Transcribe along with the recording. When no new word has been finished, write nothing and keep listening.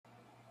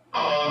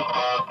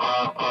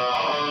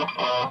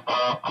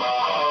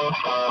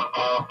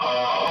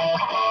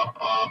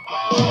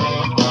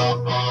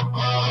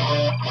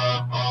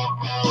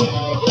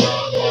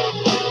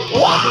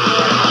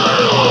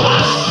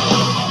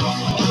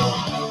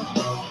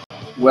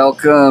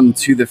Welcome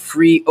to the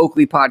Free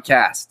Oakley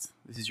podcast.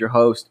 This is your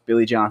host,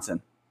 Billy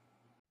Johnson.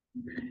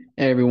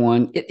 Hey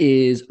everyone, it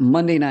is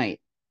Monday night,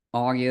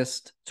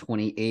 August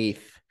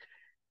 28th.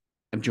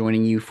 I'm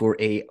joining you for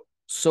a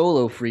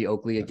solo Free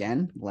Oakley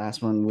again. The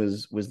last one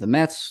was the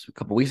Mets. A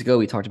couple weeks ago,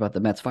 we talked about the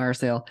Mets fire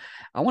sale.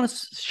 I want to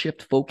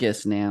shift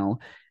focus now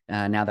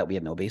that we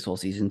have no baseball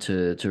season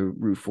to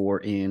root for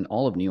in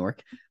all of New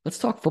York. Let's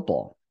talk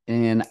football.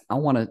 And I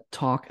want to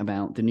talk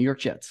about the New York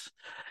Jets.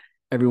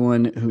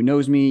 Everyone who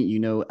knows me, you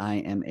know I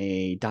am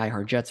a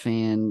diehard Jets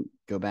fan.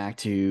 Go back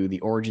to the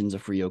origins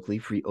of Free Oakley.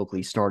 Free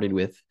Oakley started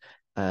with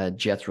a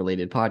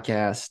Jets-related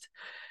podcast.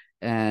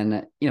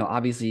 And,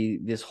 obviously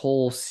this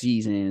whole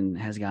season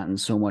has gotten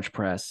so much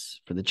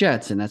press for the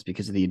Jets, and that's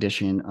because of the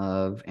addition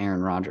of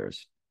Aaron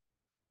Rodgers.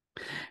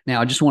 Now,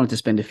 I just wanted to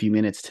spend a few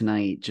minutes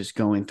tonight just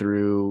going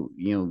through,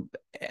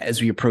 as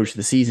we approach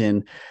the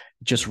season,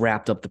 just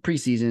wrapped up the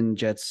preseason.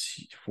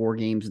 Jets 4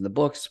 games in the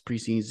books.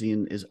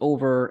 Preseason is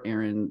over.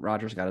 Aaron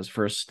Rodgers got his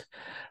first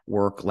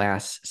work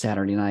last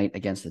Saturday night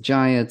against the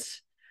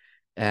Giants.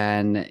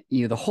 And,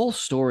 the whole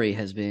story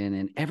has been,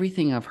 and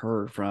everything I've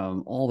heard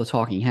from all the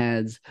talking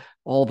heads,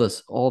 all the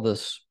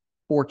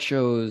sports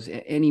shows,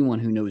 anyone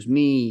who knows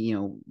me,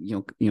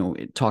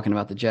 talking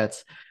about the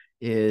Jets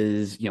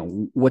is,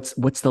 what's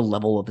the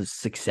level of the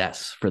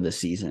success for the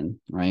season,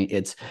 right?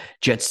 It's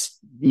Jets,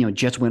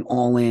 Jets went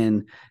all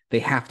in. They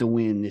have to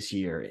win this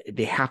year.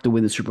 They have to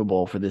win the Super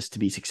Bowl for this to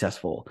be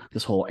successful,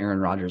 this whole Aaron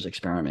Rodgers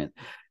experiment.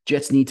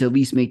 Jets need to at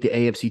least make the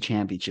AFC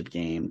Championship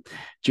game.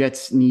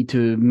 Jets need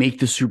to make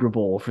the Super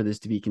Bowl for this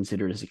to be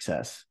considered a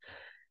success.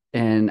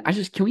 And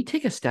can we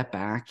take a step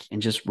back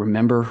and just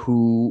remember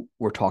who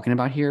we're talking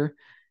about here?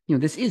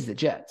 This is the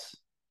Jets,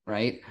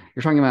 right?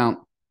 You're talking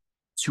about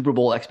Super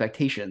Bowl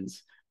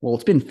expectations. Well,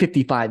 it's been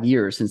 55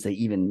 years since they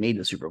even made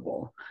the Super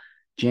Bowl.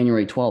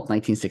 January 12th,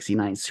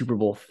 1969, Super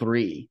Bowl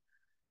III,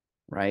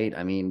 right?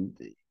 I mean,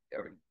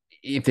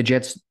 if the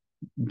Jets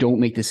don't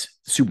make this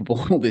Super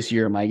Bowl this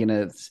year, am I going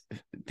to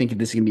think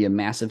this is going to be a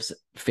massive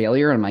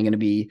failure? Am I going to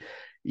be,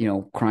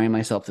 crying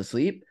myself to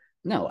sleep?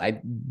 No, I've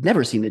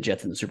never seen the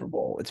Jets in the Super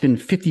Bowl. It's been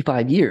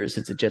 55 years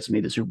since the Jets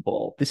made the Super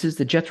Bowl. This is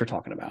the Jets we're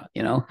talking about,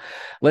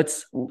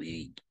 let's,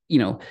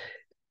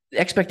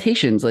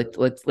 expectations.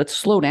 Let's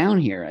slow down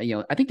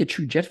here. I think the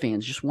true Jet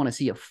fans just want to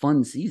see a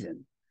fun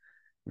season.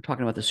 We're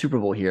talking about the Super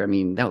Bowl here. I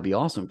mean, that would be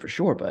awesome for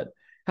sure. But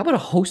how about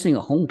hosting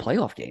a home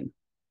playoff game?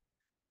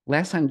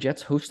 Last time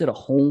Jets hosted a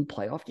home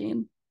playoff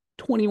game,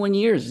 21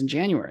 years in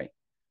January.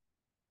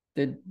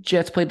 The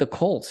Jets played the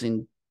Colts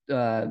in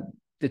the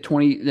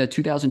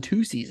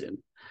 2002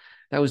 season.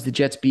 That was the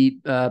Jets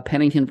beat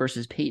Pennington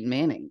versus Peyton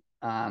Manning.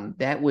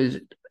 That was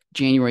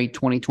January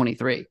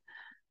 2023.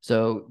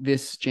 So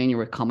this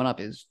January coming up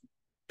is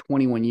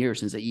 21 years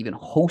since they even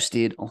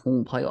hosted a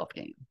home playoff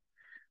game.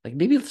 Like,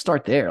 maybe let's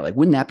start there. Like,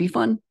 wouldn't that be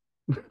fun?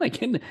 Like,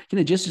 can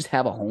they just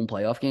have a home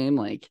playoff game?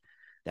 Like,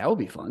 that would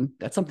be fun.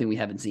 That's something we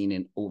haven't seen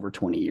in over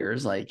 20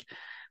 years. Like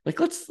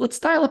let's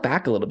dial it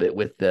back a little bit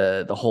with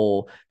the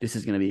whole, this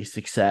is going to be a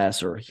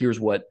success, or here's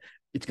what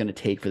it's going to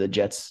take for the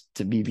Jets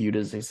to be viewed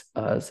as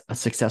a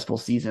successful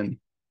season.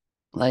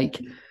 Like,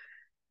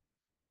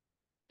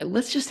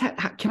 let's just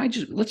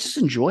let's just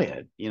enjoy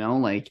it.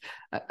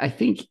 I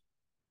think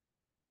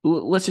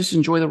let's just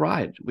enjoy the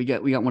ride. We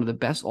got one of the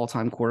best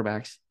all-time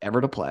quarterbacks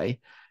ever to play.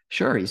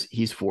 Sure,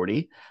 he's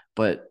 40,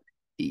 but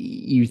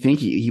you think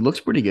he looks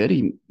pretty good.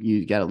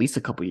 You got at least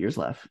a couple years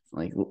left.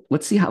 Like,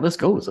 let's see how this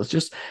goes.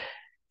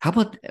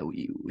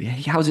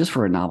 How's this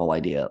for a novel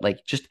idea?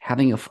 Like, just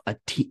having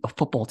a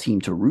football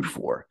team to root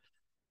for.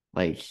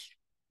 Like,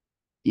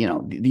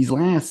 these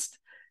last,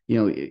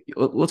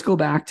 let's go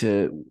back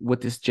to what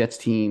this Jets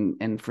team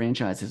and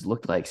franchise has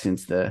looked like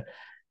since the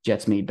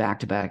Jets made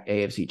back-to-back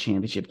AFC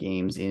Championship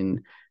games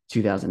in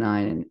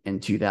 2009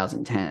 and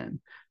 2010.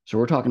 So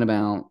we're talking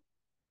about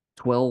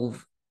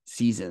 12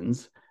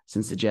 seasons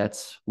since the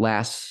Jets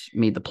last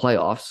made the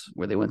playoffs,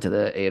 where they went to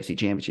the AFC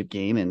Championship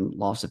game and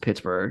lost to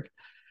Pittsburgh.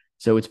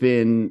 So it's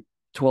been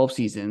 12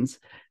 seasons.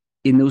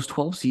 In those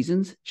 12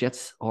 seasons,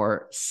 Jets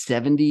are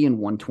 70 and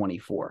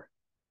 124.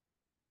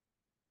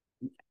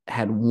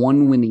 Had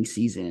one winning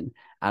season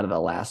out of the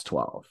last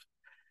 12.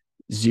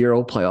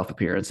 0 playoff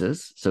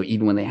appearances. So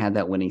even when they had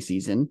that winning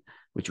season,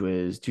 which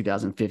was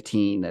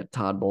 2015, that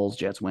Todd Bowles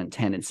Jets went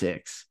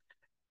 10-6,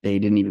 they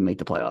didn't even make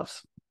the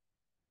playoffs.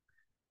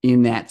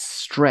 In that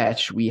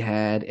stretch, we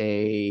had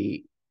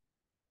a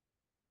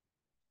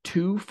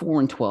 2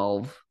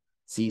 4-12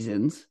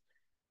 seasons,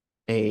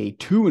 a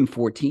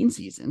 2-14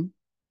 season,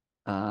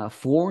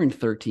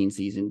 4-13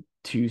 season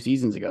 2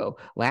 seasons ago.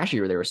 Last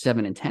year, they were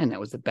 7-10. That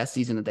was the best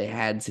season that they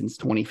had since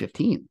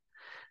 2015.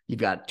 You've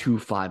got 2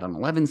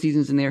 5-11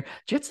 seasons in there.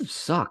 Jets have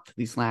sucked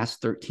these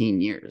last 13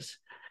 years.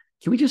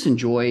 Can we just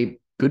enjoy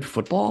good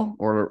football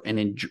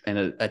and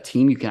a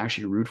team you can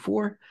actually root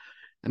for?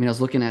 I mean, I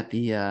was looking at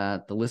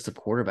the list of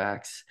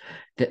quarterbacks,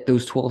 that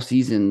those 12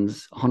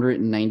 seasons,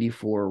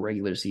 194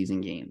 regular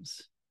season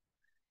games.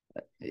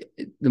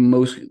 The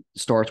most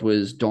starts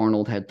was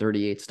Darnold had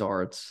 38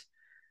 starts.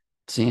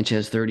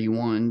 Sanchez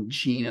 31,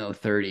 Geno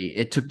 30.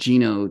 It took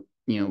Geno,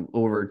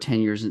 over 10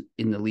 years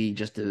in the league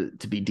just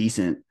to be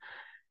decent.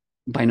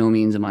 By no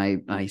means am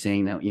I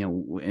saying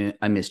that,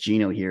 I miss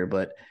Geno here,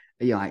 but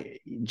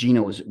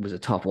Geno was a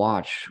tough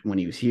watch when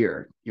he was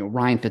here.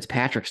 Ryan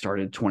Fitzpatrick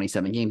started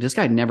 27 games. This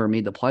guy never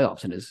made the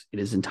playoffs in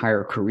his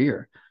entire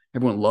career.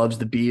 Everyone loves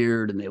the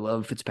beard and they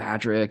love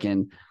Fitzpatrick,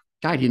 and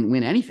guy didn't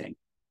win anything.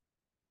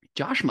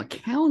 Josh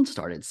McCown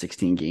started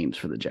 16 games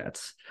for the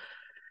Jets.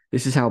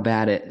 This is how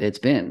bad it's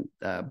been.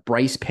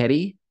 Bryce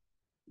Petty,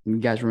 you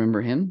guys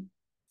remember him?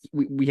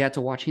 We had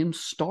to watch him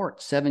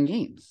start 7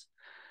 games.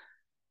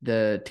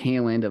 The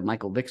tail end of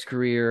Michael Vick's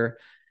career,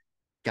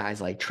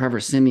 guys like Trevor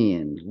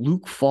Siemian,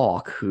 Luke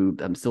Falk, who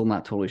I'm still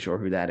not totally sure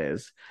who that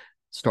is,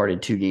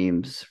 started 2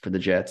 games for the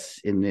Jets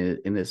in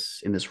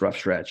this rough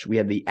stretch. We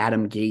had the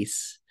Adam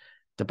Gase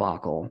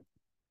debacle.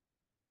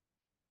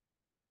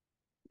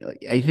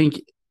 I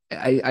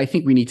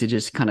think we need to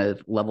just kind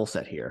of level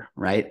set here,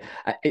 right?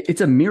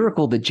 It's a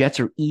miracle the Jets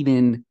are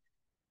even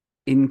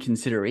in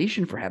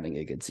consideration for having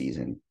a good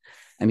season.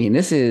 I mean,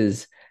 this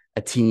is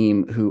a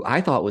team who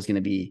I thought was going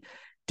to be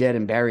dead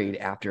and buried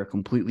after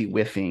completely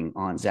whiffing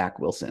on Zach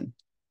Wilson,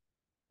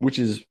 which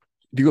is,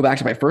 if you go back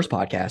to my first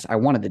podcast, I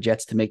wanted the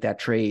Jets to make that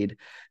trade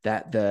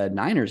that the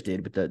Niners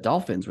did with the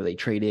Dolphins, where they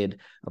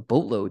traded a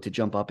boatload to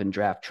jump up and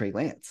draft Trey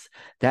Lance.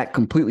 That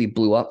completely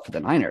blew up for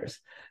the Niners.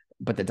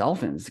 But the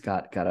Dolphins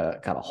got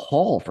a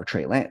haul for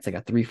Trey Lance. They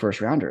got 3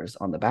 first-rounders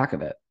on the back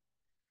of it.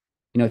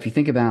 If you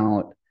think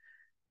about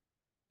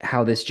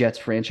how this Jets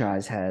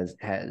franchise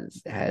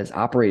has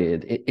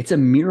operated, it's a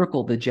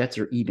miracle the Jets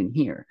are even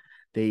here.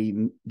 They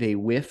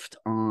whiffed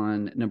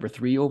on number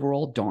 3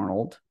 overall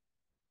Darnold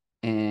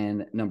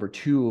and number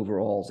 2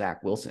 overall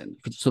Zach Wilson.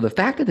 So the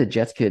fact that the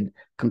Jets could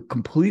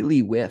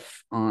completely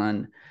whiff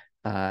on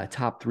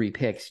top 3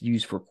 picks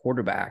used for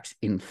quarterbacks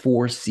in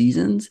 4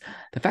 seasons,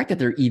 the fact that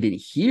they're even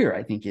here,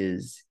 I think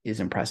is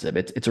impressive.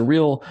 It's a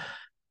real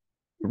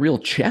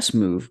chess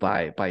move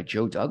by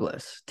Joe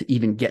Douglas to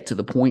even get to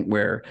the point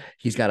where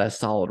he's got a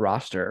solid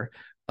roster,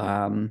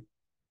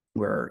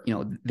 where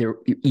they're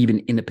even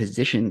in a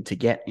position to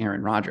get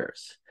Aaron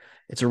Rodgers.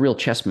 It's a real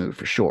chess move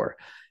for sure.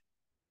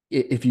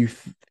 If you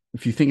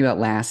think about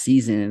last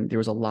season, there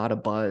was a lot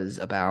of buzz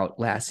about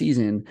last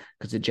season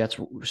because the Jets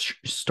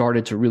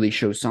started to really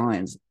show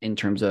signs in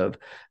terms of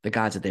the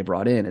guys that they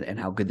brought in and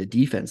how good the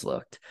defense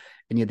looked.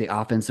 And you had the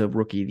offensive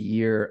rookie of the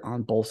year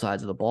on both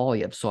sides of the ball.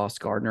 You have Sauce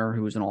Gardner,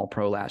 who was an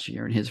all-pro last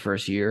year in his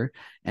first year,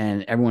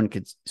 and everyone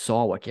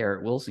saw what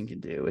Garrett Wilson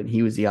could do, and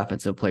he was the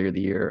offensive player of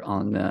the year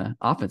on the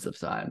offensive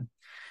side.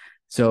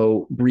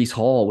 So Breece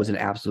Hall was an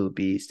absolute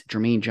beast.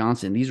 Jermaine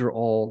Johnson, these are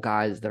all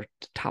guys, their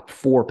top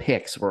 4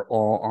 picks were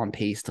all on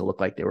pace to look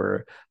like they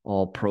were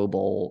all Pro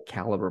Bowl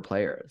caliber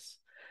players.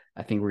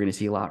 I think we're going to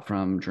see a lot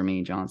from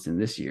Jermaine Johnson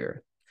this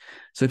year.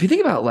 So if you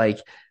think about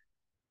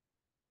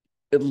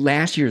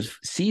last year's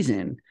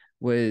season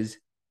was,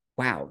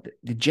 wow,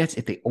 the Jets,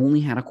 if they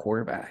only had a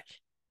quarterback,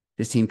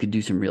 this team could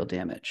do some real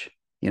damage,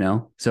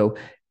 So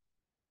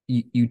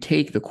you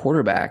take the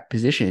quarterback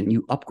position,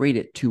 you upgrade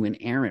it to an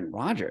Aaron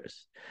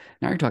Rodgers.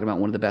 Now you're talking about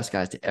one of the best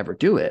guys to ever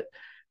do it.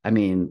 I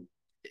mean,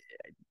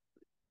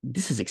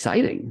 this is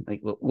exciting.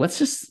 Let's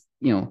just,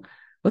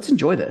 let's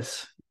enjoy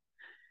this.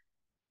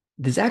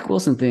 The Zach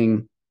Wilson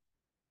thing,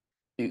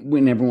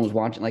 when everyone was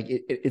watching,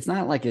 it's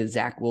not like a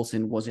Zach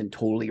Wilson wasn't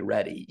totally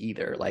ready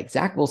either.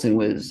 Zach Wilson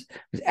was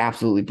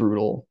absolutely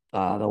brutal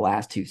the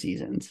last 2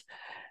 seasons.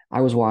 I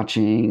was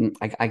watching,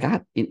 I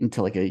got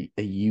into a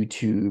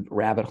YouTube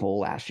rabbit hole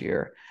last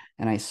year,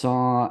 and I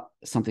saw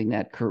something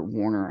that Kurt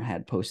Warner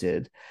had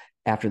posted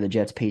after the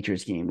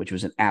Jets-Patriots game, which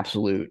was an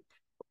absolute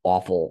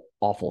awful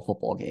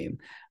football game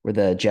where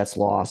the Jets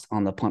lost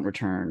on the punt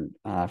return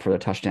for the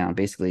touchdown,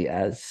 basically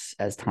as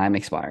time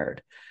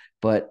expired.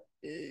 But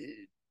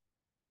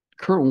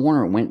Kurt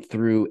Warner went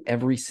through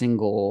every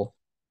single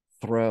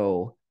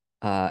throw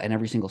and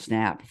every single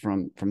snap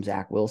from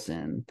Zach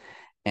Wilson,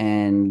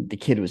 and the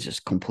kid was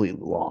just completely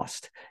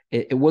lost.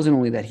 It wasn't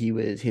only that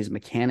his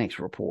mechanics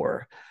were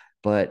poor,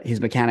 but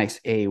his mechanics,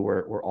 A,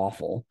 were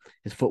awful.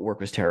 His footwork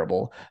was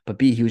terrible. But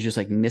B, he was just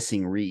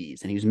missing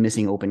reads, and he was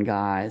missing open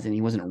guys, and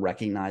he wasn't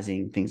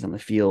recognizing things on the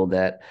field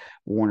that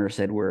Warner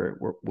said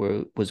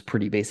was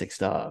pretty basic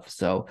stuff.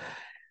 So,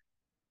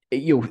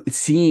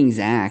 seeing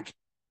Zach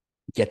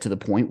get to the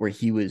point where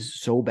he was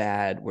so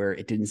bad where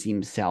it didn't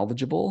seem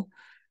salvageable,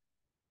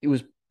 it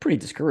was pretty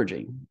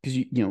discouraging because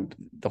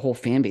the whole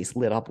fan base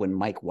lit up when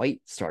Mike White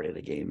started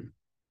a game.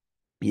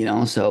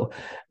 So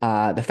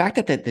the fact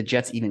that the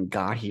Jets even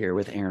got here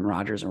with Aaron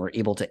Rodgers and were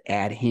able to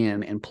add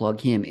him and plug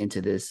him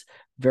into this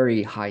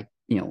very high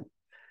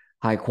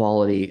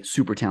quality,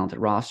 super talented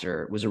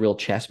roster was a real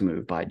chess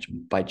move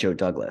by Joe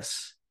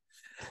Douglas.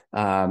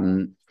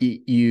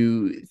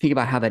 You think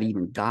about how that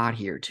even got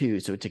here too.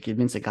 So to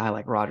convince a guy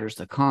like Rodgers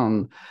to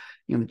come,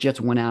 the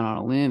Jets went out on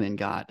a limb and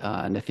got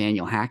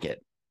Nathaniel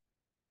Hackett.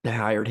 They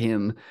hired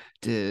him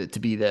to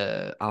be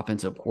the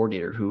offensive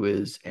coordinator, who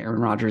is Aaron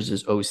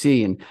Rodgers' OC.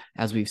 And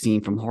as we've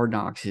seen from Hard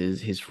Knocks,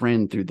 his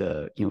friend through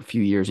the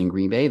few years in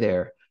Green Bay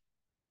there.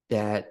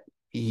 that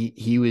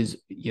he was,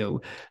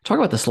 talk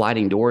about the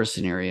sliding doors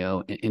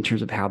scenario in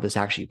terms of how this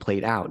actually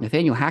played out.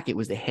 Nathaniel Hackett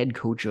was the head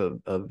coach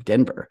of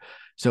Denver.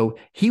 So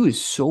he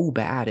was so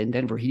bad in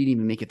Denver, he didn't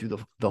even make it through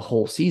the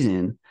whole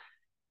season.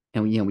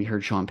 And we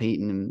heard Sean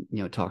Payton,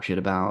 talk shit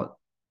about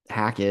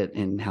Hackett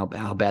and how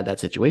bad that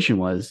situation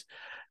was.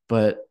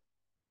 But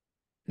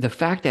the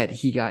fact that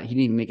he didn't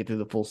even make it through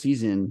the full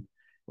season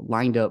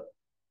lined up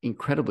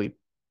incredibly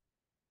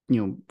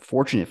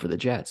fortunate for the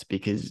Jets,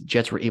 because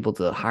Jets were able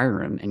to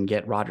hire him and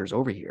get Rodgers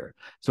over here.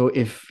 So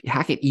if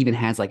Hackett even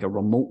has like a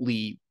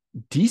remotely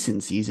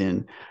decent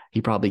season,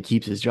 he probably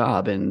keeps his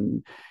job,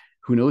 and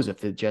who knows if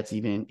the Jets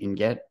even can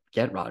get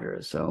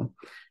Rodgers. So,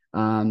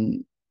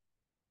 so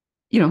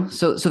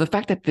the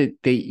fact that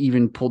they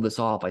even pulled this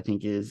off, I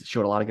think,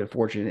 showed a lot of good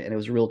fortune, and it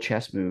was a real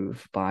chess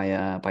move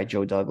by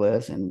Joe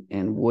Douglas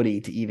and Woody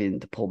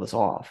to pull this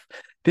off.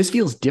 This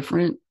feels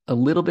different, a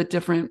little bit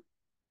different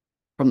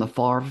from the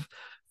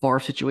Favre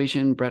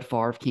situation. Brett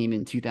Favre came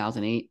in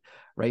 2008,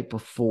 right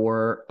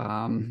before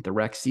the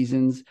Rex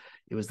seasons.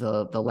 It was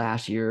the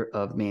last year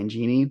of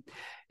Mangini.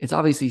 It's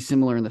obviously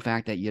similar in the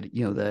fact that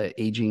the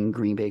aging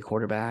Green Bay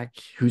quarterback,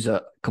 who's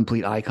a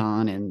complete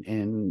icon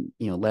and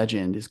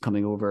legend, is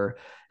coming over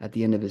at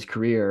the end of his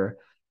career.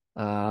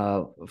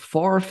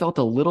 Favre felt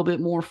a little bit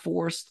more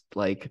forced.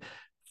 Like,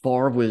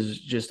 Favre was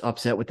just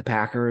upset with the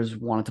Packers,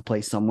 wanted to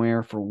play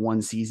somewhere for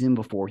one season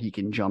before he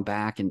can jump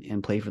back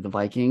and play for the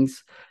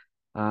Vikings.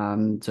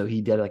 So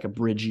he did like a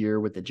bridge year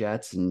with the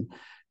Jets, and I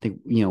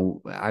think,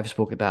 I've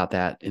spoken about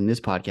that in this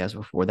podcast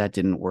before. That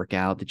didn't work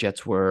out. The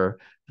Jets were,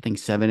 I think,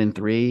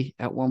 7-3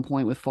 at one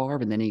point with Favre,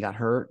 and then he got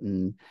hurt,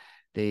 and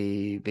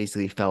they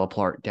basically fell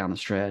apart down the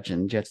stretch,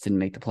 and Jets didn't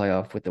make the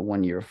playoff with the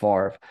 1 year of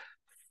Favre.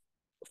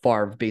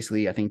 Favre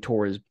basically, I think,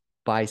 tore his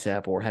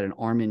bicep or had an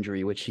arm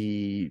injury, which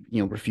he,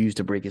 refused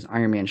to break his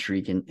Ironman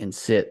streak and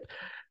sit.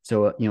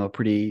 So, a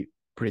pretty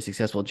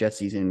successful Jet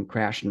season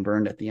crashed and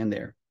burned at the end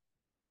there.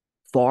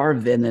 Favre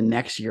then the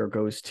next year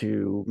goes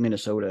to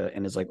Minnesota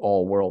and is like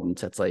all world, and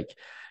sets like,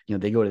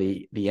 they go to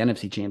the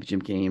NFC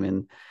Championship game,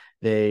 and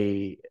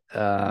they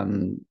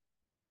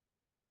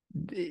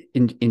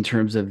in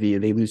terms of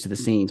they lose to the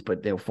Saints,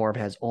 but Favre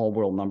has all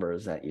world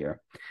numbers that year.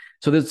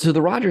 So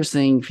the Rodgers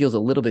thing feels a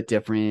little bit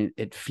different.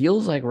 It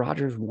feels like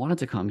Rodgers wanted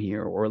to come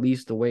here, or at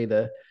least the way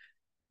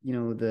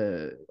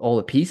all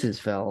the pieces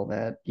fell,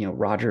 that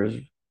Rodgers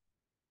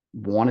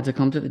wanted to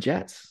come to the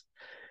Jets.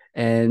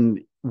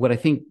 And what I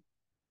think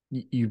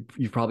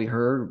you've probably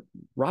heard,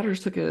 Rodgers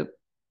took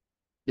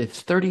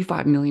it's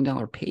 $35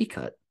 million pay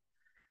cut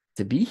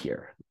to be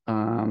here.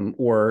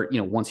 Or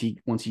once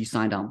he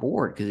signed on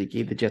board, because it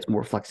gave the Jets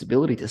more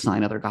flexibility to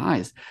sign other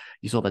guys.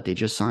 You saw that they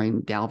just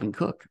signed Dalvin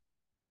Cook.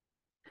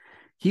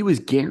 Rodgers was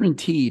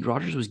guaranteed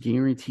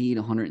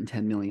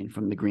 $110 million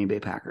from the Green Bay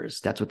Packers.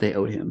 That's what they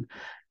owed him.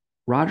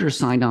 Rodgers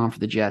signed on for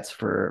the Jets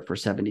for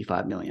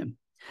 $75 million.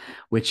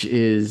 Which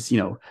is,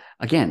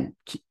 again,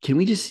 can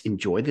we just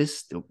enjoy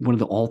this? One of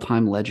the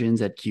all-time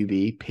legends at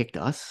QB picked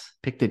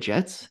the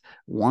Jets,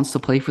 wants to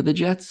play for the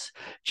Jets.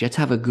 Jets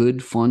have a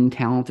good, fun,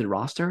 talented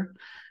roster.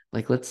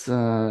 Like, let's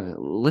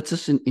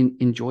just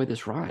enjoy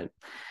this ride.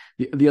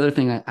 The other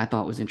thing I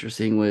thought was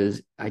interesting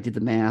was, I did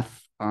the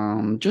math.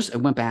 I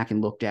went back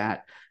and looked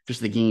at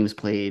just the games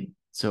played.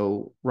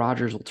 So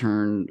Rodgers will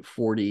turn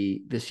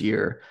 40 this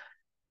year.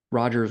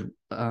 Favre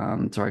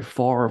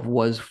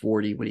was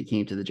 40 when he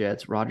came to the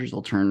Jets. Rodgers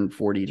will turn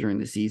 40 during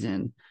the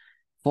season.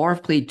 Favre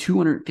played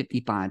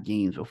 255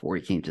 games before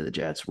he came to the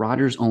Jets.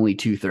 Rodgers only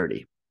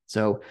 230.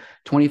 So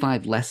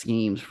 25 less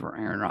games for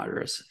Aaron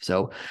Rodgers.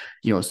 So,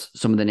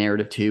 some of the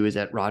narrative too is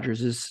that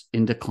Rodgers is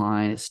in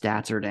decline. His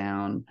stats are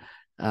down.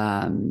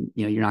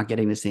 You're not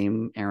getting the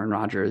same Aaron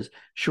Rodgers.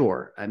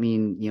 Sure. I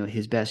mean,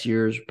 his best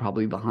years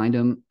probably behind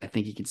him. I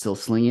think he can still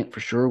sling it for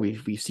sure.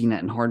 We've seen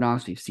that in Hard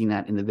Knocks. We've seen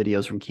that in the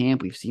videos from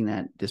camp. We've seen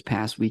that this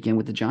past weekend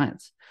with the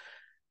Giants.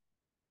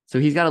 So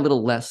he's got a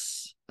little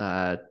less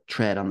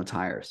tread on the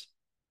tires.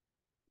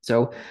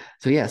 So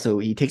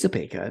he takes a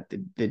pay cut.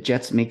 The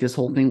Jets make this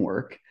whole thing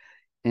work.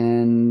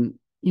 And,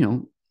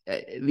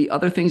 the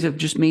other things that have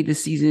just made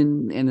this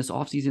season and this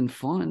offseason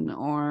fun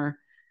are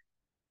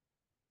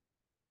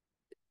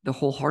the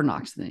whole Hard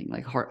Knocks thing.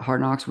 Like, Hard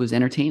Knocks was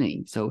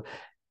entertaining. So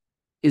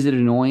is it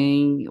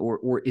annoying,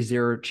 or is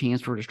there a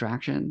chance for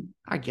distraction?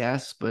 I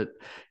guess, but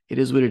it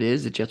is what it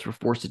is. The Jets were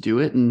forced to do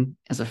it, and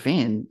as a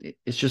fan,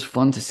 it's just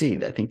fun to see.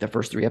 I think the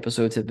first 3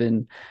 episodes have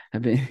been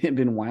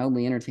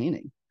wildly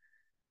entertaining.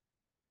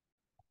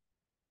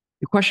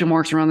 The question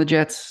marks around the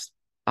Jets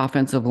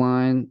offensive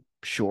line,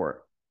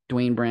 sure.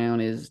 Dwayne Brown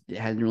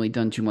hasn't really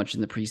done too much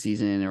in the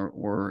preseason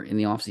or in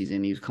the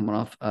offseason. He was coming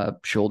off a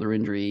shoulder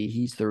injury.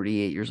 He's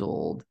 38 years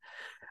old.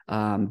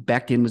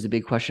 Becton was a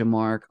big question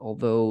mark,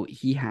 although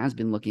he has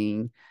been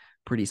looking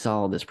pretty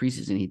solid this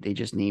preseason. They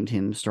just named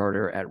him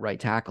starter at right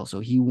tackle, so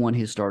he won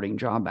his starting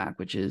job back,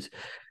 which is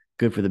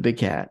good for the Big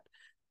Cat.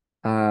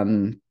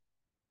 Can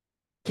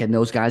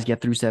those guys get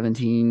through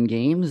 17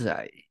 games?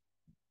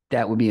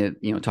 That would be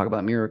talk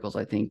about miracles.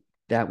 I think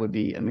that would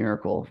be a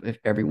miracle if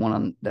everyone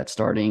on that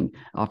starting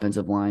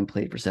offensive line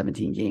played for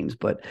 17 games.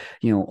 But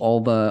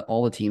all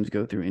the teams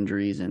go through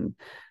injuries, and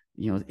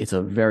it's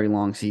a very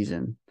long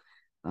season.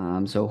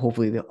 So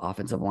hopefully the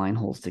offensive line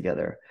holds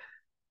together.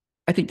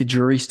 I think the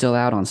jury's still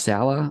out on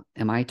Salah.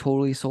 Am I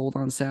totally sold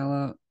on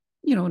Salah?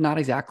 Not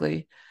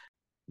exactly.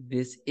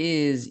 This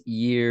is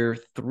year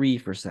 3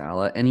 for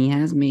Salah, and he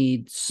has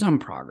made some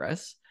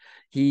progress.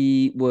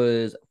 He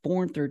was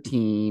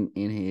 4-13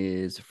 in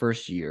his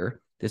first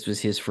year. This was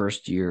his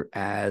first year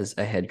as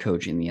a head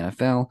coach in the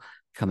NFL,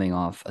 coming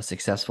off a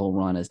successful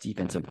run as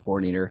defensive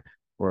coordinator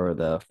for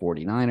the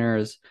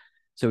 49ers.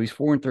 So he's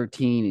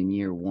 4-13 in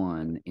year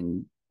 1,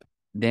 and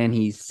then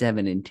he's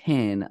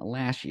 7-10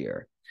 last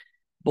year.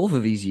 Both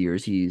of these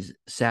years, he's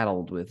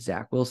saddled with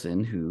Zach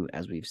Wilson, who,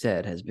 as we've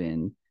said, has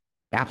been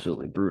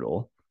absolutely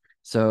brutal.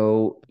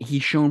 So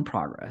he's shown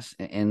progress.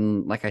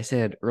 And like I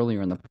said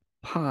earlier in the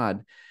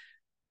pod,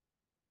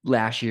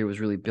 last year was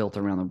really built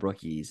around the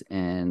rookies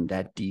and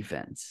that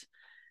defense.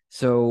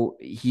 So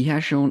he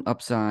has shown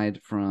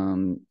upside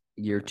from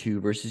year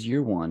 2 versus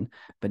year 1,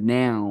 but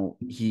now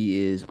he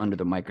is under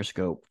the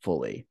microscope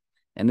fully.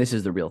 And this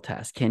is the real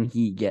test. Can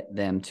he get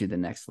them to the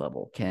next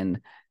level?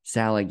 Can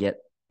Salah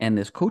and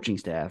this coaching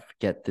staff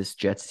get this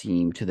Jets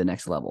team to the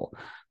next level?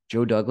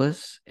 Joe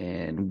Douglas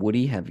and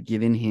Woody have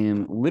given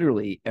him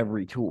literally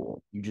every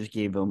tool. You just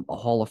gave him a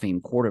Hall of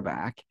Fame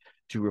quarterback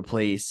to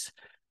replace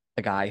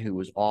a guy who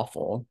was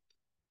awful.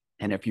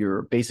 And if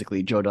you're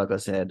basically, Joe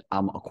Douglas said,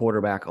 I'm a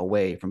quarterback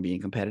away from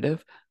being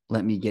competitive,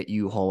 let me get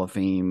you Hall of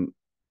Fame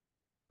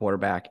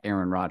quarterback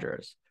Aaron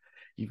Rodgers.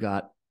 You've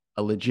got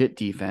a legit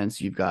defense.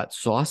 You've got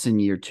Sauce in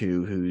year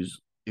 2,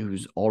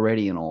 who's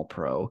already an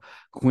all-pro.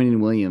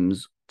 Quinnen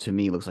Williams, to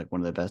me, looks like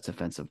one of the best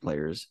defensive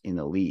players in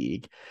the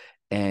league.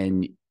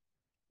 And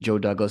Joe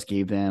Douglas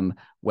gave them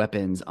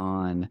weapons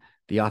on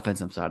the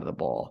offensive side of the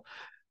ball.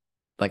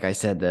 Like I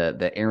said,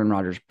 the Aaron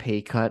Rodgers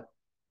pay cut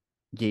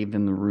gave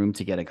them the room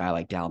to get a guy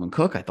like Dalvin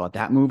Cook. I thought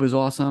that move was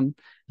awesome.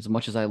 As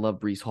much as I love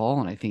Breece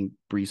Hall, and I think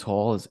Breece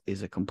Hall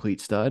is a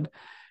complete stud,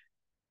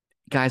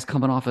 guy's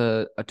coming off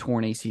a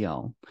torn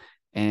ACL.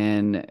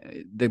 And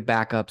the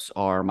backups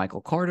are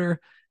Michael Carter,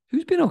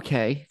 who's been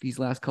okay these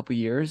last couple of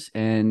years,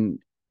 and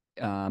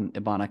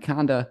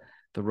Ibanakanda,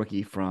 the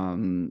rookie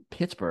from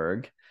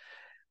Pittsburgh.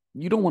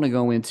 You don't want to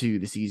go into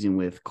the season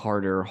with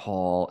Carter,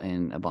 Hall,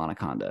 and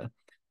Ibanakanda.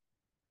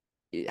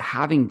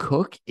 Having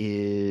Cook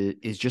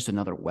is just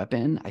another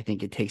weapon. I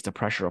think it takes the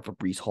pressure off of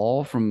Breece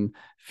Hall from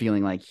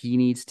feeling like he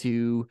needs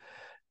to,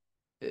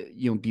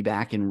 be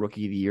back in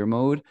rookie of the year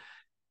mode.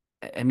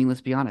 I mean,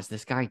 let's be honest.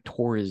 This guy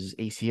tore his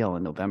ACL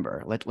in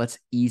November. Let's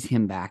ease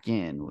him back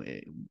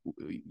in.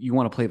 You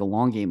want to play the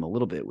long game a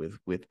little bit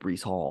with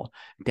Breece Hall.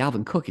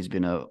 Dalvin Cook has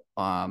been a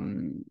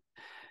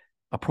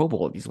Pro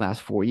Bowl these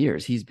last 4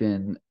 years. He's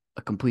been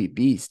a complete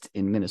beast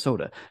in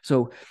Minnesota.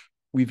 So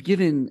we've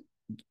given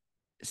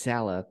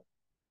Salah,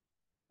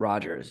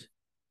 Rodgers,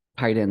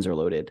 tight ends are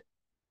loaded,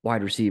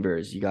 wide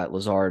receivers. You got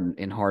Lazard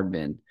and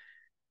Hardman.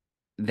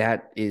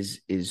 That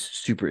is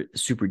super,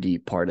 super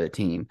deep part of the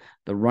team.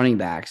 The running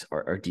backs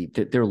are deep.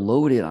 They're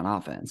loaded on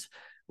offense.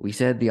 We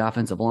said the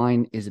offensive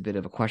line is a bit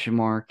of a question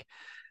mark,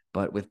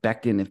 but with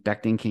Becton, if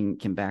Becton can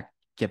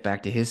get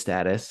back to his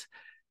status,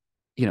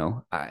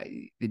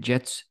 the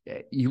Jets,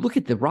 you look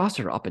at the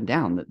roster up and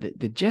down,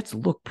 the Jets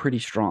look pretty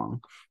strong.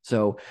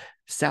 So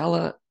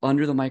Salah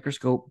under the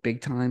microscope,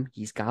 big time.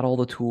 He's got all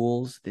the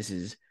tools. This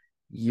is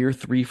year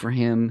 3 for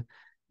him.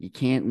 You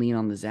can't lean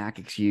on the Zach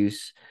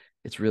excuse.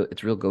 It's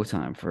real go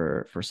time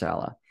for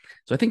Salah.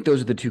 So I think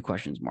those are the 2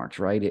 questions marks,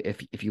 right?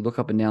 If you look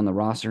up and down the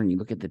roster and you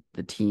look at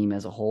the team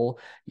as a whole,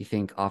 you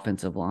think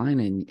offensive line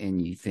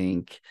and you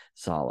think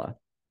Salah.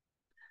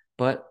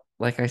 But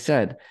like I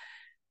said,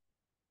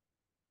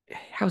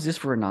 how's this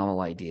for a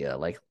novel idea?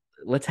 Like,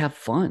 let's have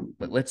fun,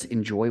 but let's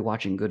enjoy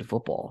watching good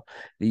football.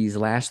 These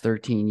last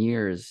 13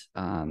 years,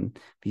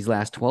 these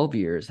last 12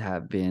 years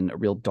have been a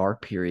real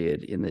dark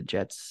period in the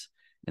Jets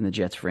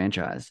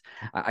franchise.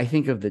 I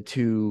think of the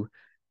 2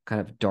 kind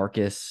of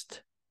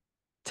darkest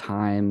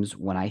times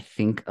when I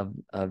think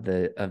of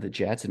the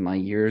Jets in my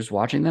years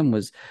watching them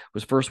was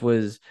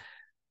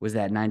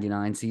that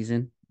 99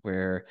 season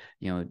where,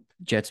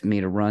 Jets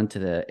made a run to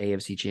the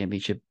AFC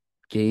Championship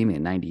game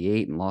in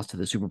 98 and lost to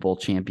the Super Bowl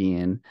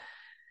champion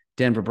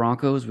Denver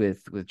Broncos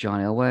with John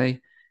Elway.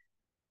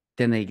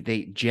 Then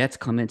they Jets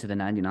come into the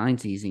 99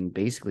 season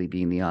basically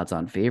being the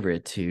odds-on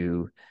favorite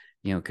to,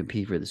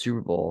 compete for the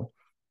Super Bowl.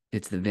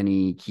 It's the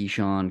Vinny,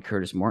 Keyshawn,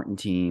 Curtis Martin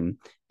team,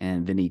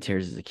 and Vinny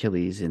tears his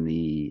Achilles in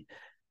the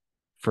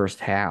first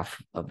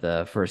half of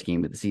the first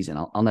game of the season.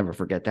 I'll never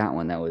forget that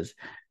one. It was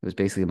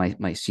basically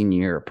my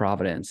senior year at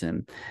Providence,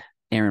 and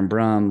Aaron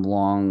Brum,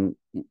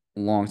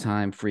 long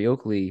time Free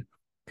Oakley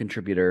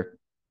contributor,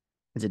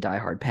 is a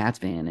diehard Pats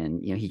fan,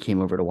 and he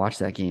came over to watch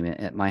that game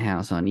at my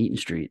house on Eaton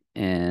Street,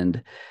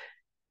 and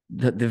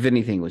the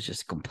Vinny thing was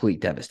just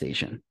complete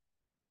devastation.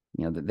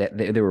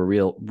 There were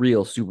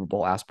real Super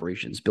Bowl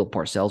aspirations. Bill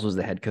Parcells was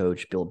the head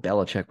coach. Bill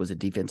Belichick was a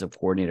defensive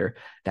coordinator.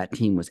 That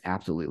team was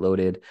absolutely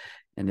loaded.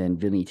 And then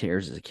Vinny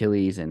tears his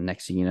Achilles, and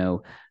next thing you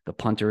know, the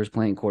punter is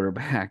playing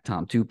quarterback,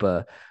 Tom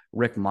Tupa.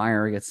 Rick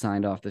Meyer gets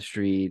signed off the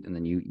street, and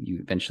then you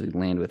eventually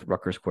land with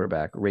Rutgers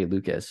quarterback Ray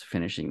Lucas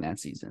finishing that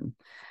season.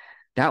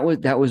 That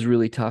was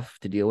really tough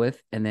to deal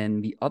with. And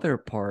then the other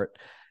part,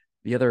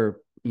 the other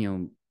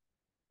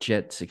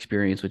Jets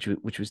experience,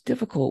 which was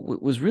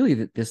difficult, was really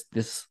that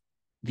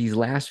these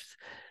last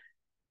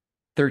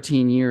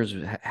 13 years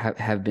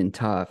have been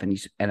tough.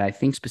 And I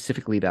think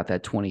specifically about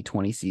that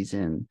 2020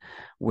 season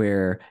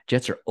where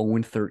Jets are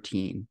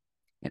 0-13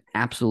 and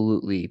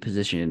absolutely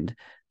positioned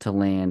to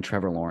land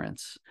Trevor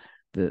Lawrence,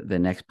 the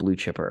next blue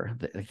chipper,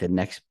 the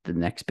next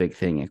big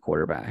thing at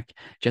quarterback.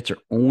 Jets are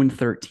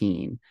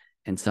 0-13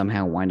 and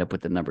somehow wind up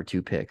with the number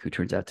 2 pick, who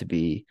turns out to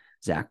be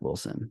Zach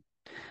Wilson.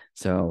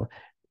 So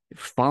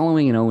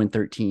following an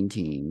 0-13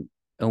 team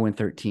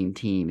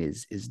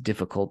is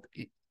difficult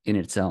in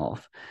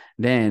itself.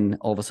 Then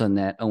all of a sudden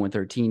that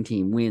 0-13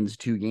 team wins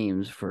 2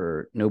 games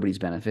for nobody's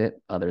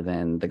benefit other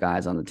than the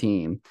guys on the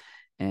team,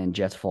 and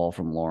Jets fall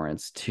from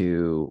Lawrence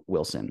to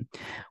Wilson.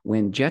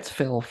 When Jets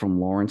fell from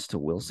Lawrence to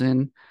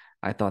Wilson,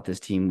 I thought this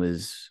team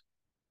was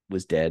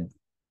dead.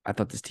 I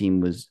thought this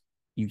team was,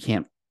 you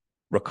can't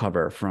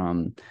recover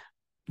from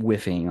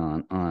whiffing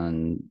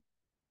on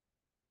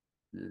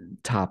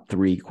top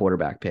 3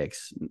 quarterback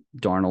picks,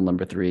 Darnold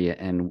number 3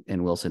 and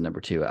Wilson number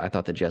 2. I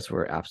thought the Jets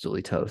were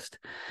absolutely toast.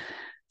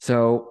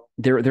 So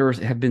there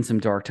have been some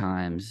dark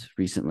times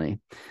recently.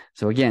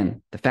 So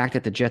again, the fact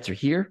that the Jets are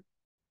here,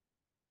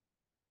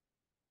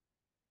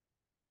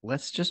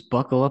 let's just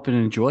buckle up and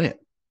enjoy it.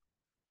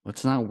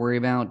 Let's not worry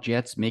about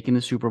Jets making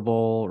the Super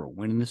Bowl or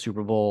winning the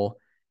Super Bowl.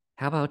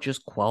 How about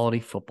just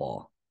quality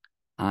football?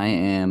 I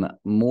am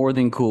more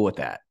than cool with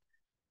that.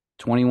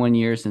 21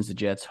 years since the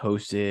Jets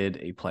hosted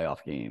a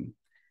playoff game.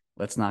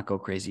 Let's not go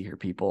crazy here,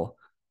 people.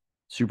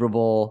 Super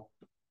Bowl,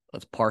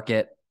 let's park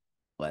it.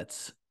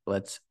 Let's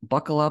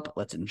buckle up.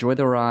 Let's enjoy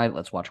the ride.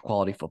 Let's watch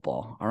quality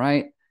football. All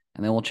right.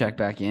 And then we'll check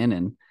back in.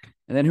 And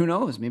then who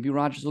knows? Maybe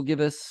Rodgers will give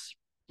us,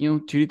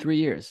 2 to 3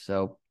 years.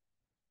 So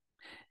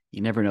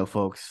you never know,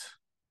 folks.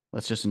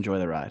 Let's just enjoy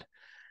the ride.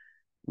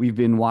 We've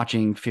been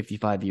watching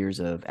 55 years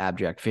of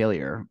abject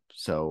failure.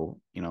 So,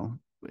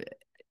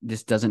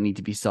 this doesn't need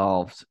to be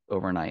solved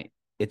overnight.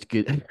 It's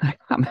good.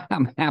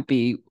 I'm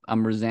happy.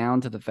 I'm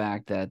resound to the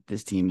fact that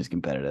this team is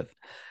competitive.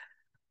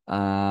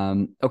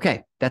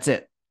 Okay, that's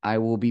it. I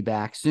will be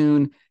back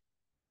soon.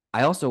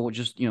 I also will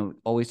just,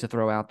 always to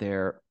throw out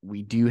there,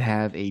 we do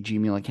have a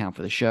Gmail account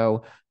for the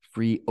show,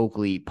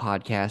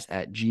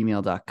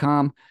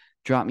 freeoakleypodcast@gmail.com.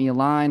 Drop me a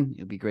line.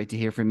 It'll be great to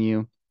hear from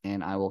you,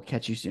 and I will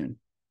catch you soon.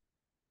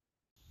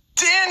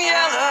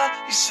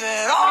 Daniela, you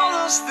said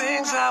all those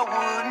things I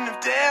wouldn't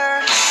have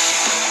dared.